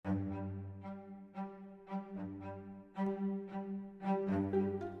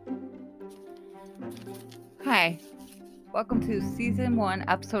Hi, welcome to Season 1,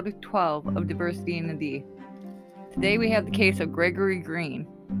 Episode 12 of Diversity in the D. Today we have the case of Gregory Green.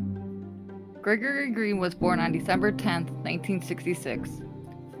 Gregory Green was born on December 10th, 1966.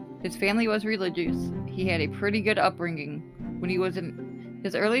 His family was religious. He had a pretty good upbringing. When he was in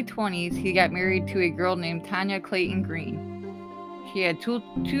his early 20s, he got married to a girl named Tanya Clayton Green. She had two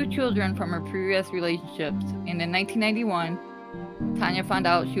children from her previous relationships, and in 1991, Tanya found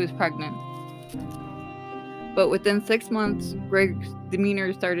out she was pregnant. But within 6 months, Greg's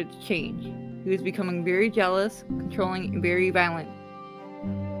demeanor started to change. He was becoming very jealous, controlling, and very violent.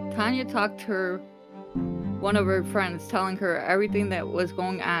 Tanya talked to one of her friends, telling her everything that was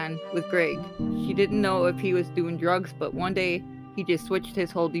going on with Greg. She didn't know if he was doing drugs, but one day, he just switched his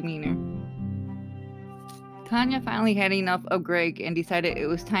whole demeanor. Tanya finally had enough of Greg and decided it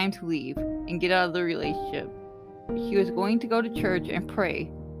was time to leave and get out of the relationship. She was going to go to church and pray,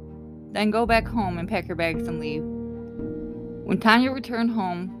 then go back home and pack her bags and leave. When Tanya returned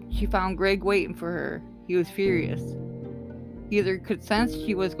home, she found Greg waiting for her. He was furious. He either could sense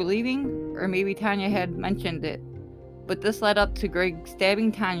she was leaving, or maybe Tanya had mentioned it, but this led up to Greg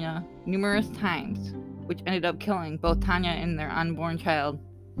stabbing Tanya numerous times, which ended up killing both Tanya and their unborn child.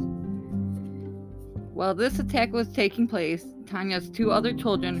 While this attack was taking place, Tanya's two other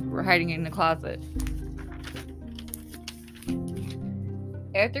children were hiding in the closet.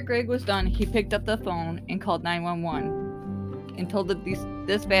 After Greg was done, he picked up the phone and called 911 and told the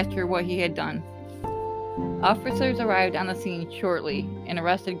dispatcher what he had done. Officers arrived on the scene shortly and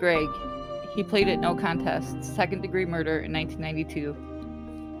arrested Greg. He pleaded no contest, second-degree murder in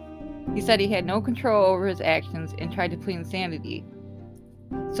 1992. He said he had no control over his actions and tried to plead insanity.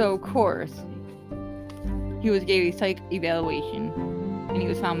 So, of course, he was gave a psych evaluation and he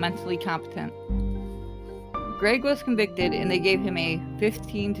was found mentally competent. Greg was convicted and they gave him a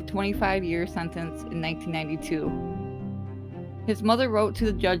 15 to 25-year sentence in 1992. His mother wrote to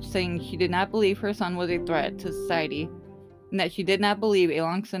the judge saying she did not believe her son was a threat to society and that she did not believe a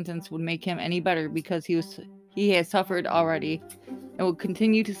long sentence would make him any better because he has suffered already and will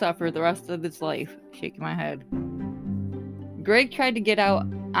continue to suffer the rest of his life. Shaking my head. Greg tried to get out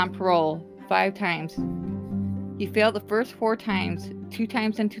on parole 5 times. He failed the first 4 times, 2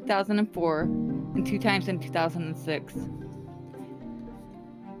 times in 2004 and 2 times in 2006.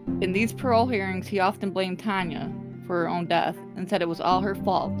 In these parole hearings, he often blamed Tanya for her own death and said it was all her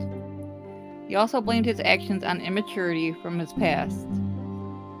fault. He also blamed his actions on immaturity from his past.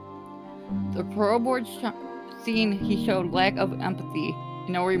 The parole board seen he showed lack of empathy and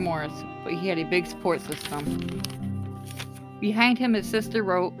no remorse, but he had a big support system. Behind him, his sister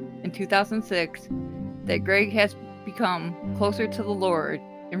wrote in 2006 that Greg has become closer to the Lord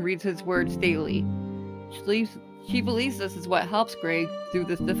and reads his words daily. She believes this is what helps Greg through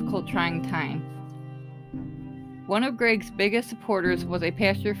this difficult, trying time. One of Greg's biggest supporters was a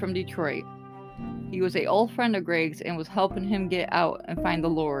pastor from Detroit. He was an old friend of Greg's and was helping him get out and find the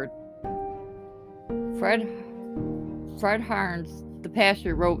Lord. Fred Harns, the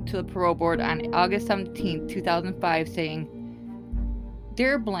pastor, wrote to the parole board on August 17, 2005, saying,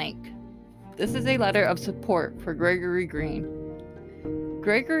 "Dear blank, this is a letter of support for Gregory Green.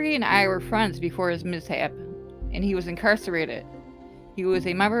 Gregory and I were friends before his mishap, and he was incarcerated. He was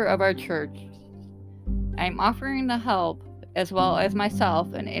a member of our church. I am offering to help, as well as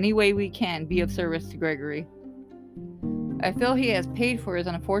myself, in any way we can be of service to Gregory. I feel he has paid for his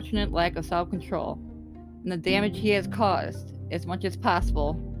unfortunate lack of self-control and the damage he has caused as much as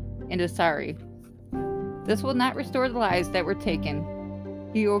possible, and is sorry. This will not restore the lives that were taken.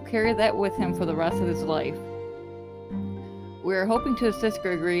 He will carry that with him for the rest of his life. We are hoping to assist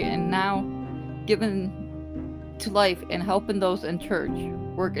Gregory and now given to life and helping those in church,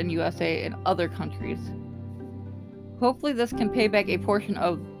 work in USA and other countries. Hopefully this can pay back a portion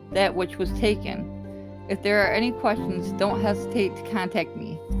of that which was taken. If there are any questions, don't hesitate to contact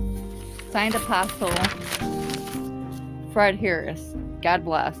me. Signed, Apostle Fred Harris. God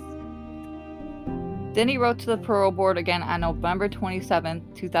bless." Then he wrote to the parole board again on November 27,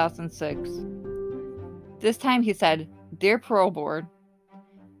 2006. This time he said, "Dear parole board,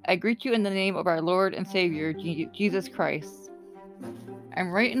 I greet you in the name of our Lord and Savior, Jesus Christ. I'm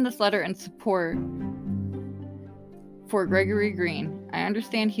writing this letter in support for Gregory Green. I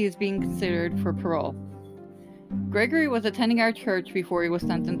understand he is being considered for parole. Gregory was attending our church before he was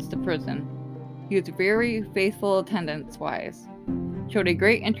sentenced to prison. He was very faithful attendance-wise, showed a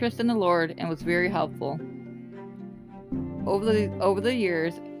great interest in the Lord, and was very helpful. Over the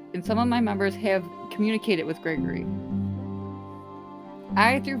years, and some of my members have communicated with Gregory.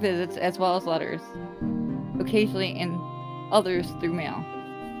 I through visits as well as letters, occasionally, and others through mail.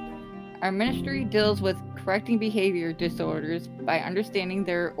 Our ministry deals with correcting behavior disorders by understanding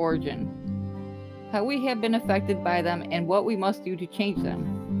their origin, how we have been affected by them, and what we must do to change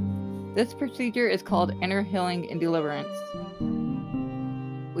them. This procedure is called inner healing and deliverance.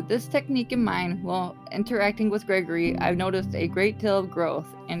 With this technique in mind, while interacting with Gregory, I've noticed a great deal of growth,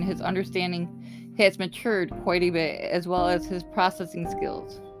 and his understanding has matured quite a bit, as well as his processing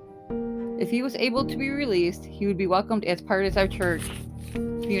skills. If he was able to be released, he would be welcomed as part of our church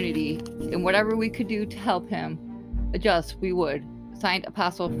community, and whatever we could do to help him adjust, we would. Signed,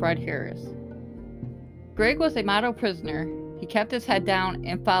 Apostle Fred Harris. Greg was a model prisoner. He kept his head down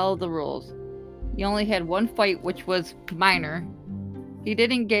and followed the rules. He only had one fight, which was minor. He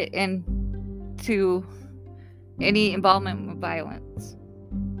didn't get into any involvement with violence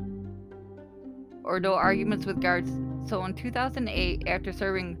or no arguments with guards. So in 2008, after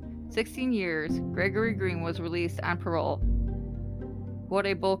serving 16 years, Gregory Green was released on parole. What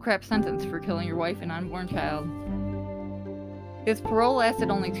a bullcrap sentence for killing your wife and unborn child. His parole lasted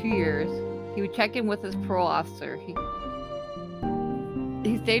only 2 years. He would check in with his parole officer.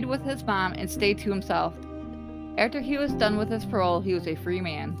 He stayed with his mom and stayed to himself. After he was done with his parole, he was a free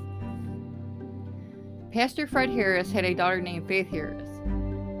man. Pastor Fred Harris had a daughter named Faith Harris.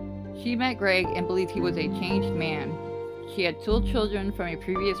 She met Greg and believed he was a changed man. She had 2 children from a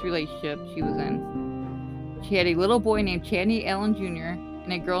previous relationship she was in. She had a little boy named Channy Allen Jr.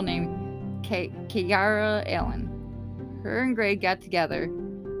 and a girl named Kiara Allen. Her and Greg got together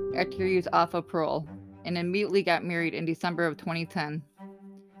after he was off of parole and immediately got married in December of 2010.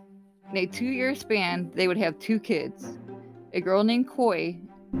 In a 2-year span, they would have 2 kids, a girl named Coy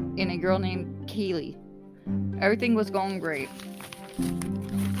and a girl named Kaylee. Everything was going great.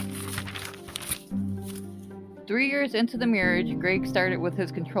 3 years into the marriage, Greg started with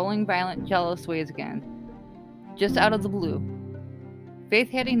his controlling, violent, jealous ways again, just out of the blue. Faith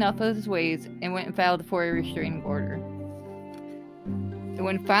had enough of his ways and went and filed for a restraining order. And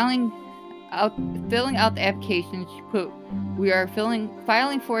when filling out the application, she put, "We are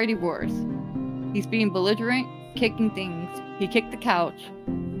filing for a divorce." He's being belligerent, kicking things. He kicked the couch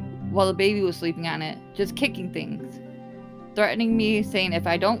while the baby was sleeping on it, just kicking things, threatening me, saying if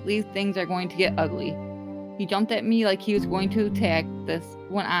I don't leave, things are going to get ugly. He jumped at me like he was going to attack. This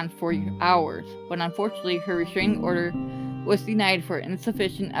went on for hours, but unfortunately her restraining order was denied for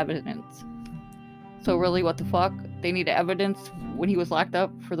insufficient evidence. So really, what the fuck? They needed evidence when he was locked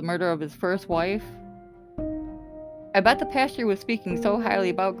up for the murder of his first wife? I bet the pastor was speaking so highly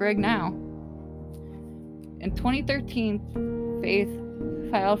about Greg now. In 2013, Faith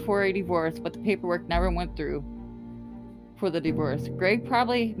filed for a divorce, but the paperwork never went through for the divorce. Greg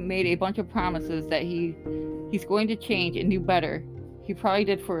probably made a bunch of promises that he's going to change and do better. He probably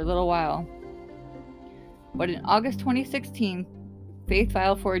did for a little while. But in August 2016, Faith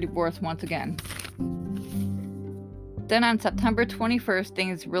filed for a divorce once again. Then on September 21st,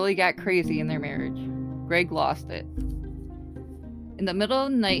 things really got crazy in their marriage. Greg lost it. In the middle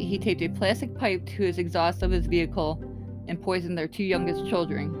of the night, he taped a plastic pipe to his exhaust of his vehicle and poisoned their 2 youngest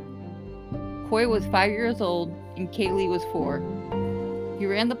children. Coy was 5 years old and Kaylee was 4. He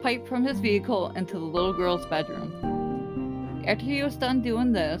ran the pipe from his vehicle into the little girl's bedroom. After he was done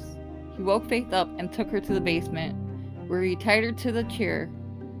doing this, he woke Faith up and took her to the basement, where he tied her to the chair,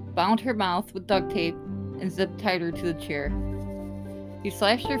 bound her mouth with duct tape, and zip-tied her to the chair. He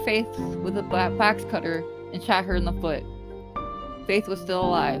slashed her face with a box cutter and shot her in the foot. Faith was still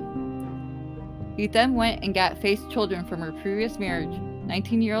alive. He then went and got Faith's children from her previous marriage,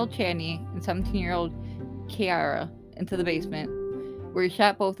 19-year-old Channy and 17-year-old Kiara, into the basement, where he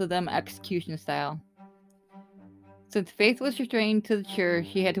shot both of them execution style. Since Faith was restrained to the chair,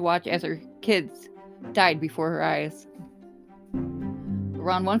 she had to watch as her kids died before her eyes.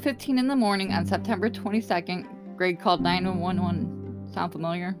 Around 1:15 in the morning on September 22nd, Greg called 911. Sound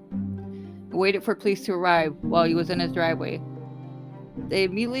familiar? He waited for police to arrive while he was in his driveway. They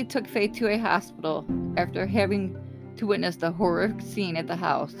immediately took Faith to a hospital after having to witness the horrific scene at the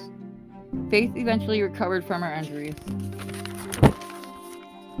house. Faith eventually recovered from her injuries.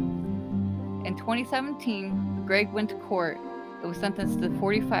 In 2017, Greg went to court and was sentenced to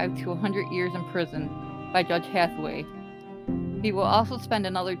 45 to 100 years in prison by Judge Hathaway. He will also spend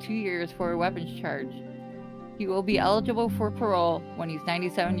another 2 years for a weapons charge. He will be eligible for parole when he's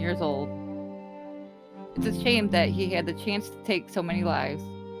 97 years old. It's a shame that he had the chance to take so many lives.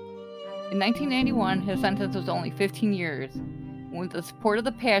 In 1991, his sentence was only 15 years. And with the support of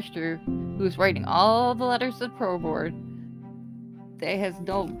the pastor, who was writing all the letters to the parole board, that has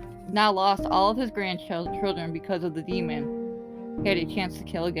now lost all of his grandchildren because of the demon, he had a chance to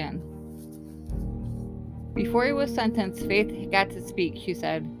kill again. Before he was sentenced, Faith got to speak. She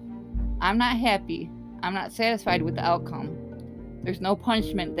said, I'm not happy. I'm not satisfied with the outcome. There's no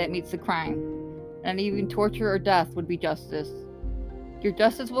punishment that meets the crime, and even torture or death would be justice. Your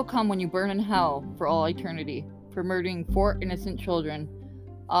justice will come when you burn in hell for all eternity for murdering 4 innocent children,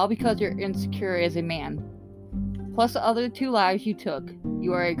 all because you're insecure as a man. Plus the other 2 lives you took.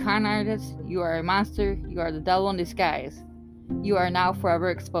 You are a con artist, you are a monster, you are the devil in disguise. You are now forever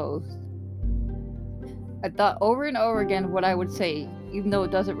exposed. I thought over and over again what I would say, even though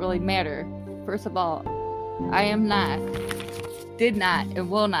it doesn't really matter. First of all, I am not, did not, and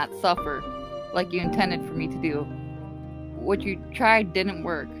will not suffer like you intended for me to do. What you tried didn't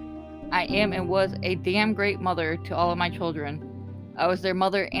work. I am and was a damn great mother to all of my children. I was their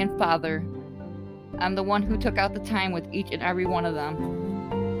mother and father. I'm the one who took out the time with each and every one of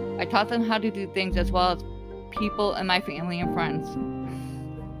them. I taught them how to do things as well as people in my family and friends.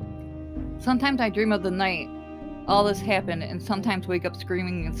 Sometimes I dream of the night all this happened and sometimes wake up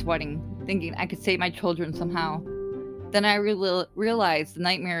screaming and sweating, thinking I could save my children somehow. Then I realize the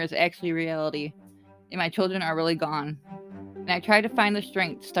nightmare is actually reality, and my children are really gone. And I try to find the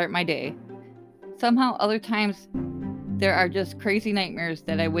strength to start my day. Somehow other times there are just crazy nightmares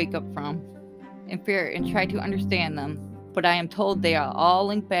that I wake up from in fear and try to understand them, but I am told they are all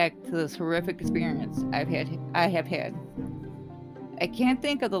linked back to this horrific experience I have had. I can't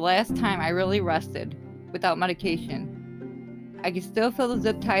think of the last time I really rested without medication. I can still feel the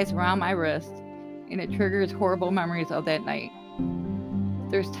zip ties around my wrist, and it triggers horrible memories of that night.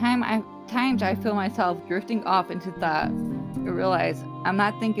 There's times I feel myself drifting off into thought and realize I'm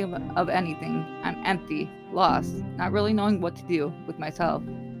not thinking of anything. I'm empty, lost, not really knowing what to do with myself,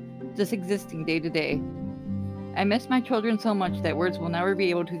 just existing day to day. I miss my children so much that words will never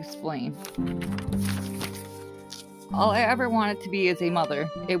be able to explain. All I ever wanted to be is a mother,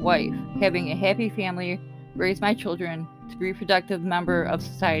 a wife, having a happy family, raise my children to be a reproductive member of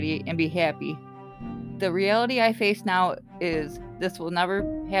society and be happy. The reality I face now is this will never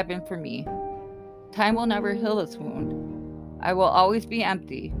happen for me. Time will never heal this wound. I will always be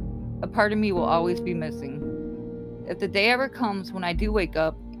empty. A part of me will always be missing. If the day ever comes when I do wake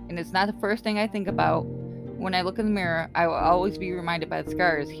up, and it's not the first thing I think about, when I look in the mirror, I will always be reminded by the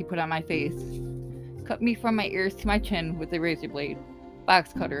scars he put on my face. Cut me from my ears to my chin with a razor blade.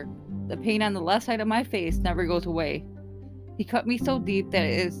 Box cutter. The pain on the left side of my face never goes away. He cut me so deep that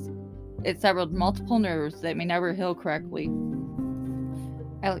it severed multiple nerves that may never heal correctly.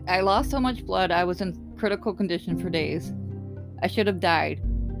 I lost so much blood I was in critical condition for days. I should have died.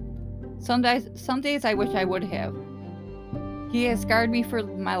 Some days I wish I would have. He has scarred me for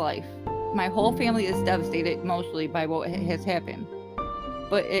my life. My whole family is devastated emotionally by what has happened.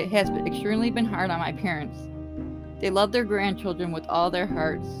 But it has extremely been hard on my parents. They love their grandchildren with all their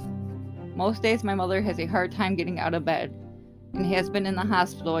hearts. Most days my mother has a hard time getting out of bed and has been in the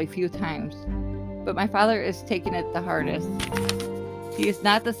hospital a few times. But my father is taking it the hardest. He is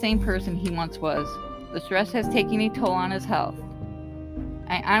not the same person he once was. The stress has taken a toll on his health.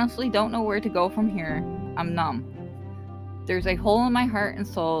 I honestly don't know where to go from here. I'm numb. There's a hole in my heart and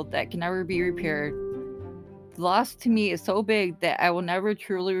soul that can never be repaired. The loss to me is so big that I will never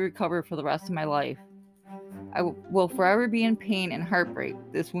truly recover for the rest of my life. I will forever be in pain and heartbreak.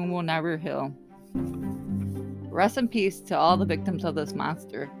 This wound will never heal. Rest in peace to all the victims of this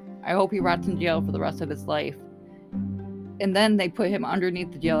monster. I hope he rots in jail for the rest of his life. And then they put him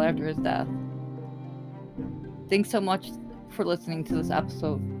underneath the jail after his death. Thanks so much for listening to this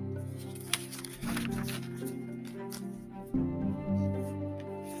episode.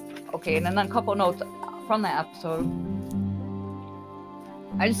 Okay, and then a couple notes from that episode.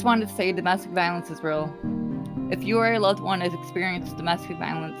 I just wanted to say domestic violence is real. If you or a loved one has experienced domestic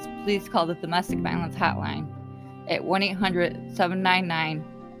violence, please call the Domestic Violence Hotline at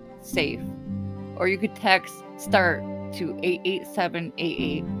 1-800-799-SAFE. Or you could text START to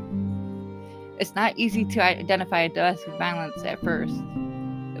 88788. It's not easy to identify domestic violence at first.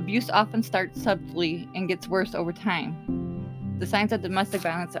 Abuse often starts subtly and gets worse over time. The signs of domestic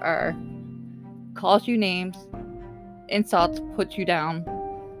violence are calls you names, insults, puts you down,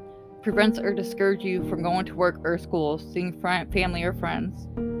 prevents or discourages you from going to work or school, seeing family or friends,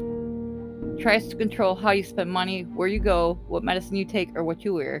 tries to control how you spend money, where you go, what medicine you take, or what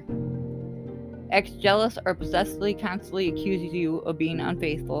you wear, acts jealous or possessively constantly accuses you of being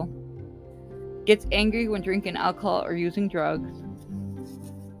unfaithful, gets angry when drinking alcohol or using drugs,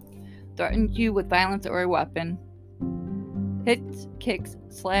 threatens you with violence or a weapon, hits, kicks,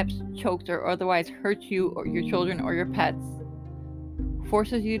 slaps, chokes, or otherwise hurts you or your children or your pets,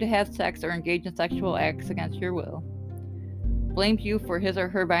 forces you to have sex or engage in sexual acts against your will, blames you for his or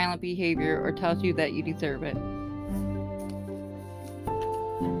her violent behavior or tells you that you deserve it.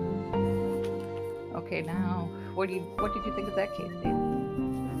 Okay, now, what did you think of that case, Dave?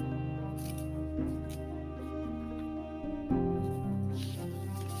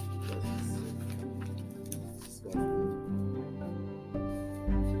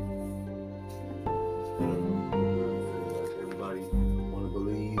 Everybody want to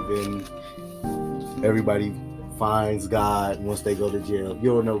believe in. Everybody finds God once they go to jail. If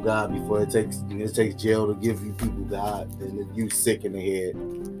you don't know God before, it takes jail to give you people God, and you sick in the head.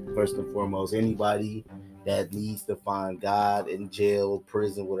 First and foremost, anybody that needs to find God in jail,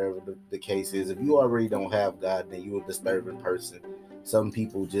 prison, whatever the case is, if you already don't have God, then you're a disturbing person. Some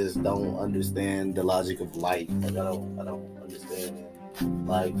people just don't understand the logic of life. Like I don't understand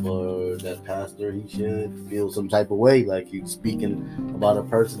life. Or that pastor, he should feel some type of way. Like he's speaking about a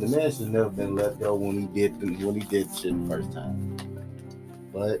person. The man should never been let go when he did shit the first time.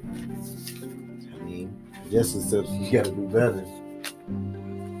 But I mean, justice system, you gotta do better.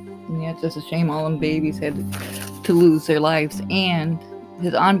 Yeah, it's just a shame all them babies had to lose their lives, and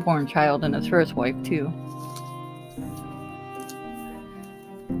his unborn child and his first wife, too.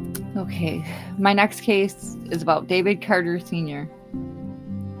 Okay, my next case is about David Carter Sr.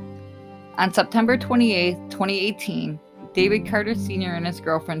 On September 28, 2018, David Carter Sr. and his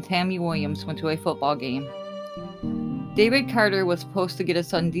girlfriend Tammy Williams went to a football game. David Carter was supposed to get his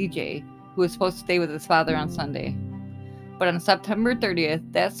son DJ, who was supposed to stay with his father on Sunday. But on September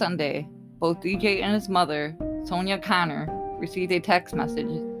 30th, that Sunday, both DJ and his mother, Sonia Connor, received a text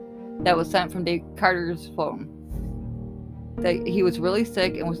message that was sent from David Carter's phone that he was really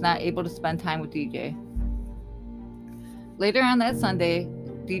sick and was not able to spend time with DJ. Later on that Sunday,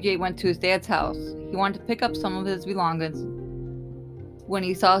 DJ went to his dad's house. He wanted to pick up some of his belongings when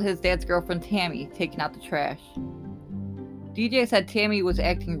he saw his dad's girlfriend Tammy taking out the trash. DJ said Tammy was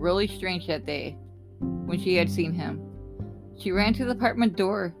acting really strange that day when she had seen him. She ran to the apartment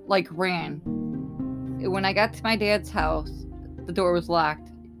door, like ran. When I got to my dad's house, the door was locked.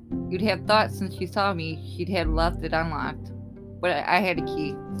 You'd have thought since she saw me, she'd had left it unlocked, but I had a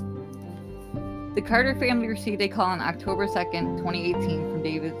key. The Carter family received a call on October 2nd, 2018 from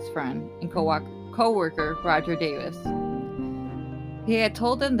David's friend and co-worker, Roger Davis. He had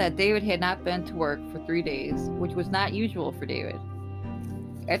told them that David had not been to work for 3 days, which was not usual for David.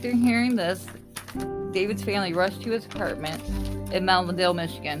 After hearing this, David's family rushed to his apartment in Melvindale,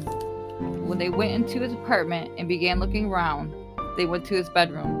 Michigan. When they went into his apartment and began looking around, they went to his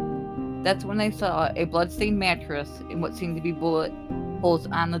bedroom. That's when they saw a blood-stained mattress and what seemed to be bullet holes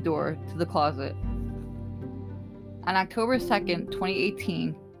on the door to the closet. On October 2nd,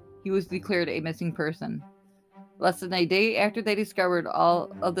 2018, he was declared a missing person. Less than a day after they discovered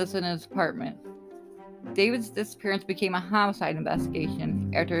all of this in his apartment, David's disappearance became a homicide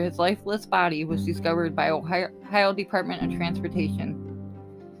investigation after his lifeless body was discovered by Ohio Department of Transportation.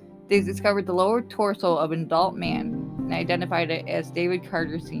 They discovered the lower torso of an adult man and identified it as David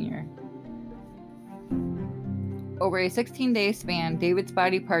Carter Sr. Over a 16-day span, David's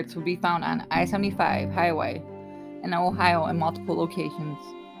body parts would be found on I-75 highway in Ohio in multiple locations.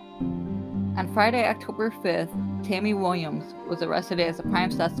 On Friday, October 5th, Tammy Williams was arrested as a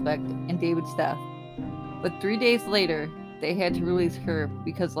prime suspect in David's death. But 3 days later, they had to release her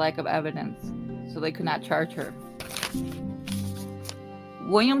because of lack of evidence, so they could not charge her.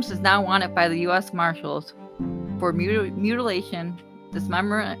 Williams is now wanted by the U.S. Marshals for mutilation,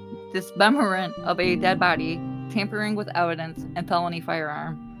 dismemberment of a dead body, tampering with evidence, and felony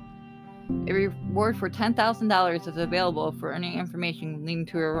firearm. A reward for $10,000 is available for any information leading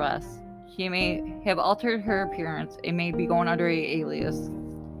to her arrest. She may have altered her appearance and may be going under an alias.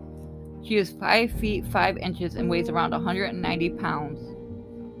 She is 5 feet 5 inches and weighs around 190 pounds.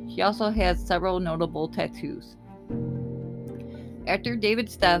 She also has several notable tattoos. After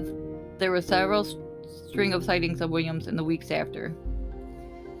David's death, there were several string of sightings of Williams in the weeks after.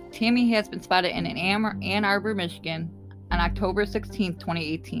 Tammy has been spotted in Ann Arbor, Michigan on October 16,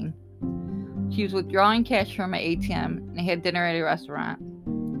 2018. She was withdrawing cash from an ATM and had dinner at a restaurant.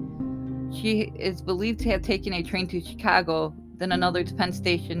 She is believed to have taken a train to Chicago, then another to Penn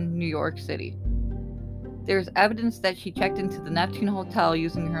Station, New York City. There is evidence that she checked into the Neptune Hotel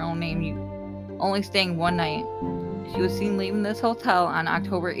using her own name, only staying one night. She was seen leaving this hotel on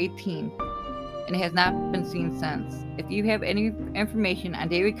October 18 and has not been seen since. If you have any information on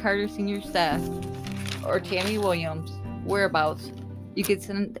David Carter Sr.'s death or Tammy Williams' whereabouts, you can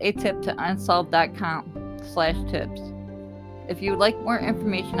send a tip to unsolved.com/tips. If you would like more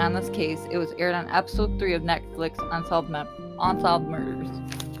information on this case, it was aired on episode 3 of Netflix Unsolved Murders.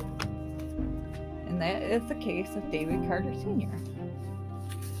 And that is the case of David Carter Sr.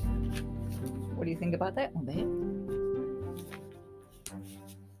 What do you think about that one, babe?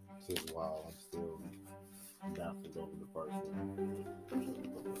 This is wild. I'm still forgot the first one.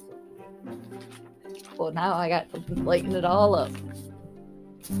 Well, now I got something lighten it all up.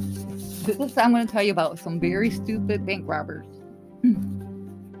 This I'm going to tell you about some very stupid bank robbers.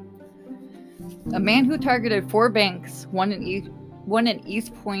 A man who targeted 4 banks, one in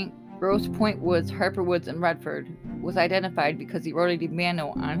East Point, Grosse Pointe Woods, Harper Woods, and Redford, was identified because he wrote a demand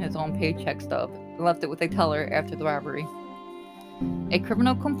note on his own paycheck stub and left it with a teller after the robbery. A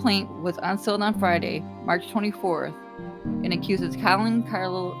criminal complaint was unsealed on Friday, March 24th, and accuses Colin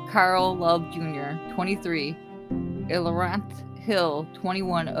Carl Love Jr., 23, and Laurent Hill,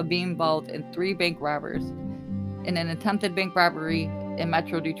 21, of being involved in 3 bank robbers in an attempted bank robbery in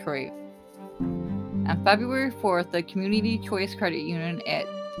Metro Detroit. On February 4th, the Community Choice Credit Union at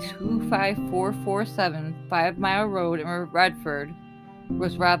 25447 5 Mile Road in Redford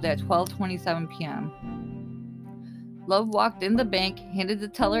was robbed at 12:27 p.m. Love walked in the bank, handed the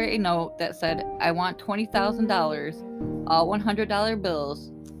teller a note that said, "I want $20,000, all $100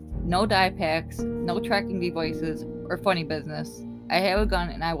 bills, no die packs, no tracking devices, or funny business. I have a gun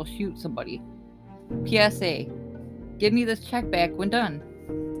and I will shoot somebody. PSA, give me this check back when done."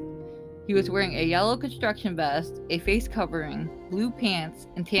 He was wearing a yellow construction vest, a face covering, blue pants,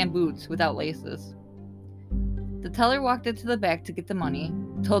 and tan boots without laces. The teller walked into the back to get the money,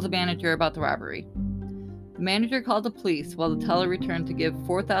 told the manager about the robbery. The manager called the police while the teller returned to give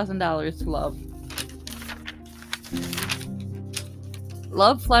 $4,000 to Love.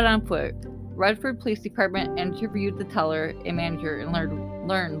 Love fled on foot. Redford Police Department interviewed the teller and manager and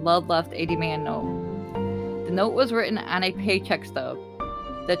learned Love left a demand note. The note was written on a paycheck stub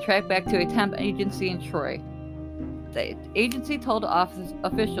that tracked back to a temp agency in Troy. The agency told office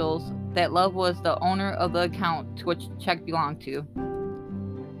officials that Love was the owner of the account to which the check belonged to.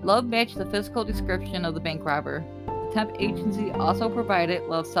 Love matched the physical description of the bank robber. The temp agency also provided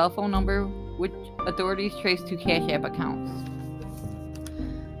Love's cell phone number, which authorities traced to Cash App accounts.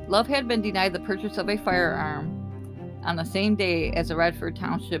 Love had been denied the purchase of a firearm on the same day as the Redford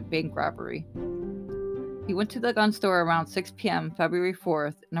Township bank robbery. He went to the gun store around 6 p.m. February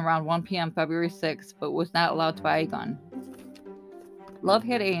 4th and around 1 p.m. February 6th, but was not allowed to buy a gun. Love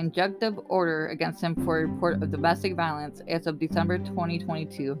had an injunctive order against him for a report of domestic violence as of December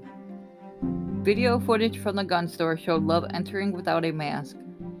 2022. Video footage from the gun store showed Love entering without a mask.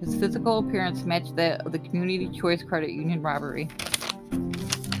 His physical appearance matched that of the Community Choice Credit Union robbery.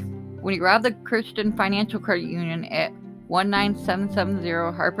 When he robbed the Christian Financial Credit Union at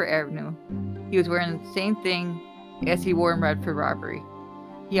 19770 Harper Avenue, he was wearing the same thing as he wore in Redford robbery.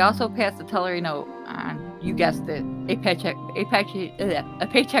 He also passed the teller a note on, you guessed it, a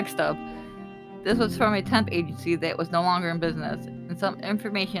paycheck stub. This was from a temp agency that was no longer in business, and some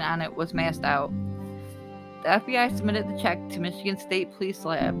information on it was masked out. The FBI submitted the check to Michigan State Police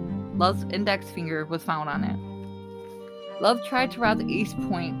Lab. Love's index finger was found on it. Love tried to rob the East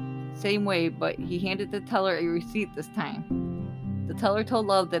Point same way, but he handed the teller a receipt this time. The teller told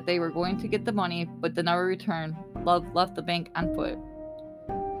Love that they were going to get the money, but did never return. Love left the bank on foot.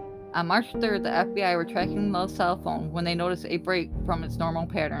 On March 3rd, the FBI were tracking Love's cell phone when they noticed a break from its normal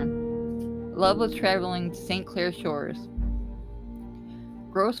pattern. Love was traveling to St. Clair Shores.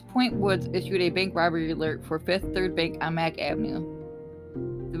 Grosse Pointe Woods issued a bank robbery alert for Fifth Third Bank on Mack Avenue.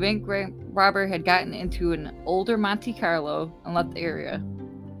 The bank robber had gotten into an older Monte Carlo and left the area.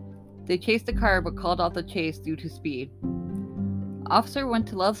 They chased the car but called off the chase due to speed. Officer went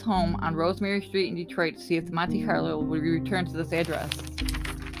to Love's home on Rosemary Street in Detroit to see if the Monte Carlo would return to this address.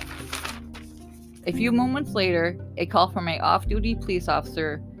 A few moments later, a call from an off-duty police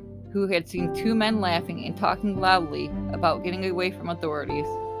officer who had seen 2 men laughing and talking loudly about getting away from authorities.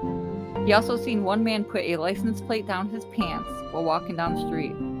 He also seen one man put a license plate down his pants while walking down the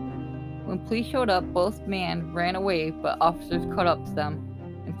street. When police showed up, both men ran away, but officers caught up to them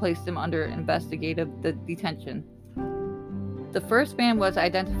and placed them under investigative detention. The first man was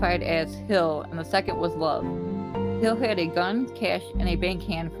identified as Hill, and the second was Love. Hill had a gun, cash, and a bank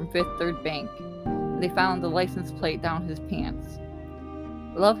hand from Fifth Third Bank. They found the license plate down his pants.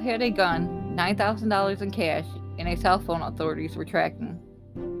 Love had a gun, $9,000 in cash, and a cell phone authorities were tracking.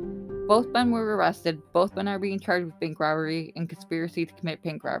 Both men were arrested. Both men are being charged with bank robbery and conspiracy to commit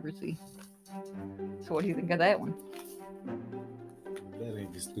bank robbery. So what do you think of that one? That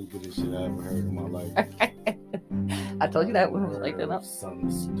ain't the stupidest shit I ever heard in my life. I told you that one was like that. Some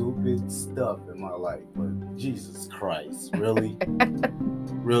stupid stuff in my life, but Jesus Christ, really?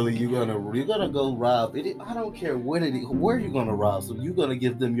 Really, you're gonna go rob it? I don't care what it is. Where you gonna rob? So you're gonna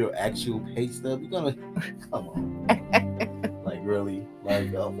give them your actual pay stub? You're gonna come on, like really?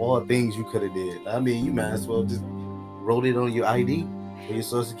 Like of all things you could have did. I mean, you might as well just wrote it on your ID or your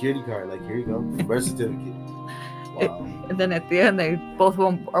social security card. Like here you go, birth certificate. Wow. And then at the end, both of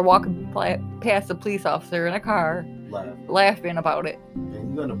them are walking past a police officer in a car, laughing about it.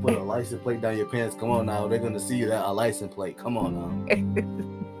 And you're gonna put a license plate down your pants. Come on now, they're gonna see that a license plate. Come on now.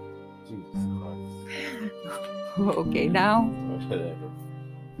 Jesus Christ. Okay, now. Whatever.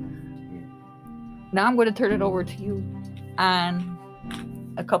 Now I'm going to turn it over to you on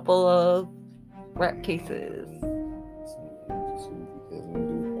a couple of rap cases. Because we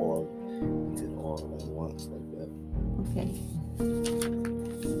do all at once like that. Okay.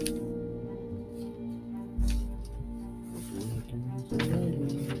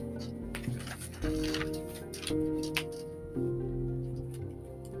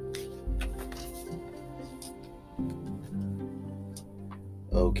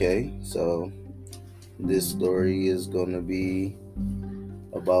 Okay, so this story is going to be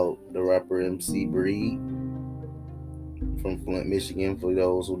about the rapper MC Breed from Flint, Michigan, for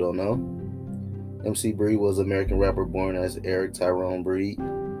those who don't know. MC Breed was an American rapper born as Eric Tyrone Breed.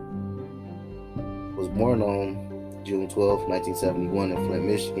 Was born on June 12, 1971 in Flint,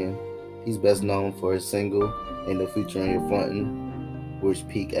 Michigan. He's best known for his single Ain't No Future on Your Frontin', which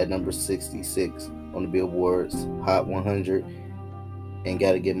peaked at number 66 on the Billboard's Hot 100, and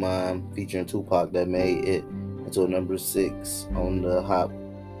Gotta Get Mine featuring Tupac that made it into a number 6 on the Hot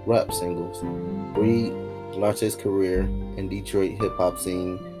Rap Singles. Breed launched his career in Detroit hip-hop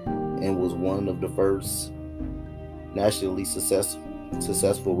scene and was one of the first nationally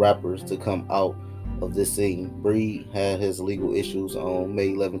successful rappers to come out of this scene. Breed had his legal issues on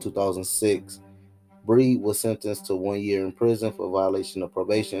May 11, 2006. Breed was sentenced to 1 year in prison for violation of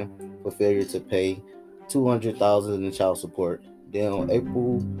probation for failure to pay $200,000 in child support. Then on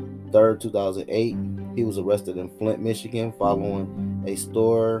April 3rd, 2008, he was arrested in Flint, Michigan following a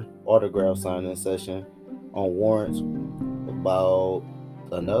store autograph signing session on warrants about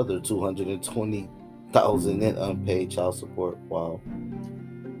another $220,000 in unpaid child support. Wow.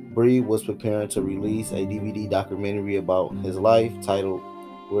 Breed was preparing to release a DVD documentary about his life titled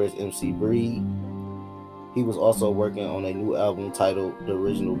Where's MC Breed? He was also working on a new album titled The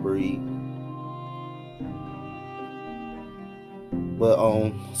Original Breed. But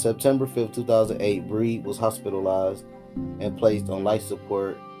on September 5th, 2008, Breed was hospitalized and placed on life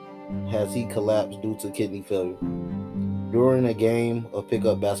support as he collapsed due to kidney failure. During a game of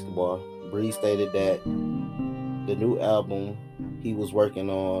pickup basketball, Breed stated that the new album he was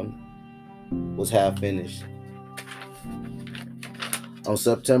working on was half finished. On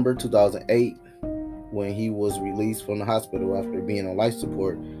September 2008, when he was released from the hospital after being on life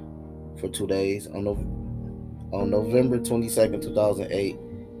support for 2 days, on November 22nd, 2008,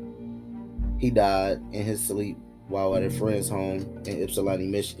 he died in his sleep while at a friend's home in Ypsilanti,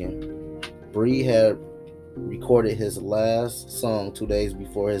 Michigan. Breed had recorded his last song 2 days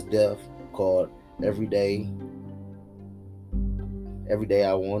before his death, called Every Day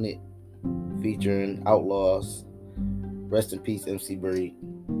I Want It, featuring Outlaws. Rest in peace, MC Breed.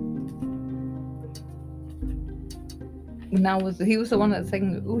 Now he was the one that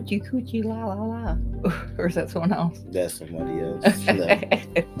sang Oochie Coochie La La La, or is that someone else? That's somebody else.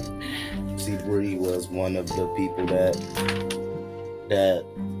 MC Breed was one of the people that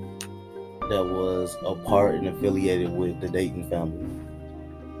was a part and affiliated with the Dayton family.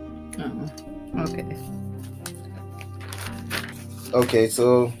 Oh, okay. Okay,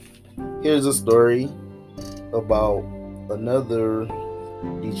 so here's a story about another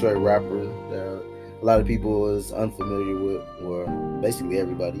Detroit rapper that a lot of people is unfamiliar with, or basically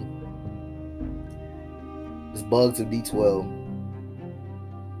everybody. It's Bugs of D12.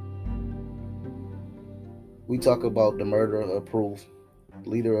 We talk about the murder of Proof,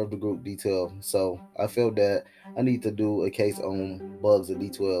 leader of the group D12. So I felt that I need to do a case on Bugs of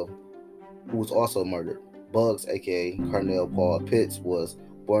D12, who was also murdered. Bugs, aka Carnell Paul Pitts, was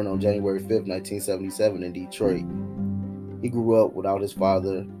born on January 5th, 1977 in Detroit. He grew up without his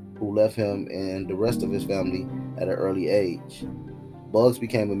father, who left him and the rest of his family at an early age. Bugs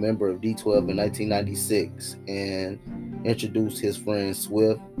became a member of D12 in 1996 and introduced his friend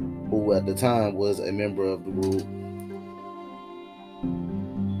Swift, who at the time was a member of the group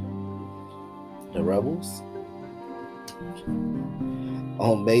The Rebels.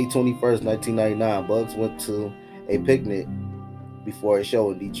 On May 21st, 1999, Bugs went to a picnic before a show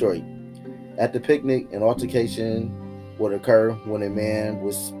in Detroit. At the picnic, an altercation would occur when a man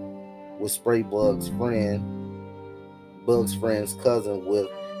would spray Bugs' friend's cousin with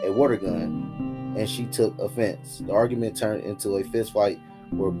a water gun, and she took offense. The argument turned into a fist fight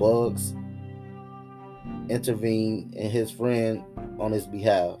where Bugs intervened in his friend on his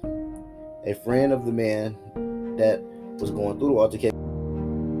behalf. A friend of the man that was going through the altercation